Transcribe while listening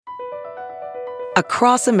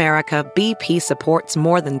Across America, BP supports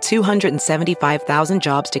more than 275,000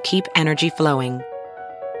 jobs to keep energy flowing.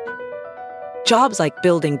 Jobs like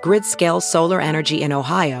building grid-scale solar energy in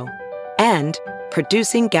Ohio and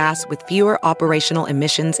producing gas with fewer operational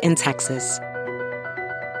emissions in Texas.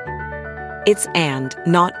 It's and,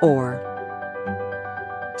 not or.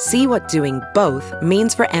 See what doing both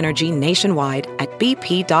means for energy nationwide at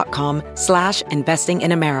bp.com/investing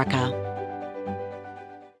in America.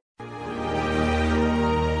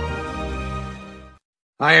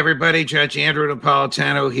 Hi, everybody. Judge Andrew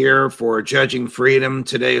Napolitano here for Judging Freedom.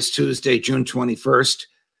 Today is Tuesday, June 21st,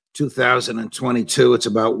 2022. It's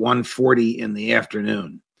about 1:40 in the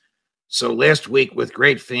afternoon. So last week, with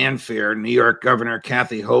great fanfare, New York Governor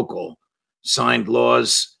Kathy Hochul signed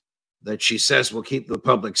laws that she says will keep the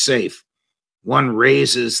public safe. One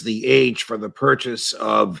raises the age for the purchase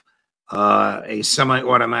of a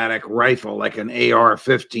semi-automatic rifle like an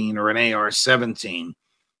AR-15 or an AR-17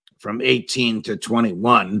 from 18 to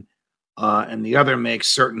 21, and the other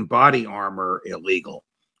makes certain body armor illegal.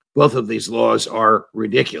 Both of these laws are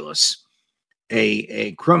ridiculous.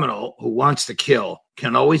 A criminal who wants to kill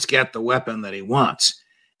can always get the weapon that he wants,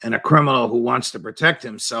 and a criminal who wants to protect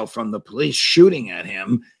himself from the police shooting at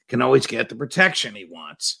him can always get the protection he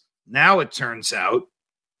wants. Now it turns out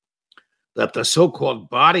that the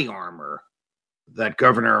so-called body armor that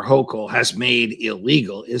Governor Hochul has made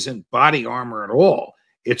illegal isn't body armor at all.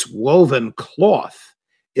 It's woven cloth.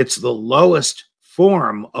 It's the lowest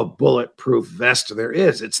form of bulletproof vest there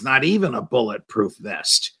is. It's not even a bulletproof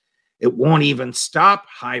vest. It won't even stop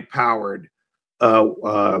high-powered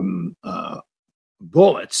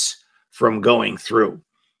bullets from going through.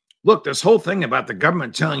 Look, this whole thing about the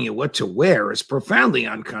government telling you what to wear is profoundly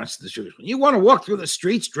unconstitutional. You want to walk through the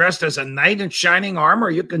streets dressed as a knight in shining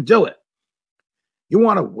armor, you can do it. You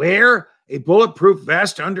want to wear a bulletproof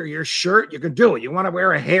vest under your shirt, you can do it. You want to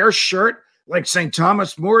wear a hair shirt like St.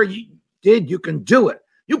 Thomas More did, you can do it.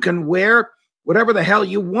 You can wear whatever the hell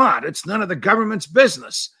you want. It's none of the government's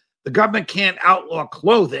business. The government can't outlaw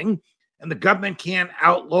clothing, and the government can't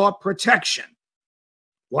outlaw protection.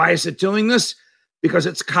 Why is it doing this? Because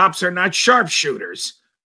its cops are not sharpshooters.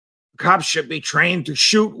 Cops should be trained to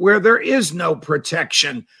shoot where there is no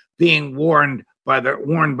protection being worn by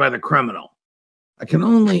the criminal. I can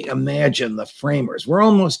only imagine the framers. We're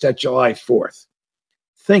almost at July 4th,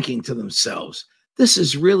 thinking to themselves, this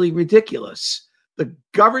is really ridiculous. The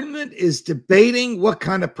government is debating what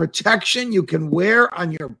kind of protection you can wear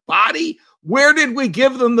on your body. Where did we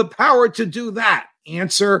give them the power to do that?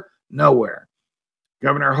 Answer, nowhere.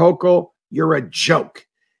 Governor Hochul, you're a joke.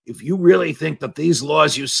 If you really think that these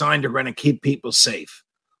laws you signed are going to keep people safe,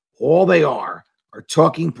 all they are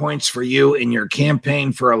talking points for you in your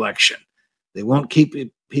campaign for election. They won't keep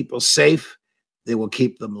people safe. They will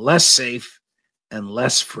keep them less safe and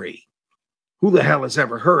less free. Who the hell has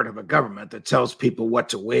ever heard of a government that tells people what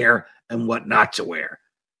to wear and what not to wear?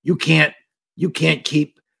 You can't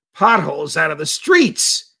keep potholes out of the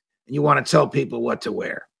streets, and you want to tell people what to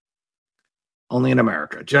wear. Only in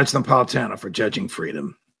America. Judge Napolitano for Judging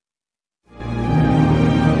Freedom.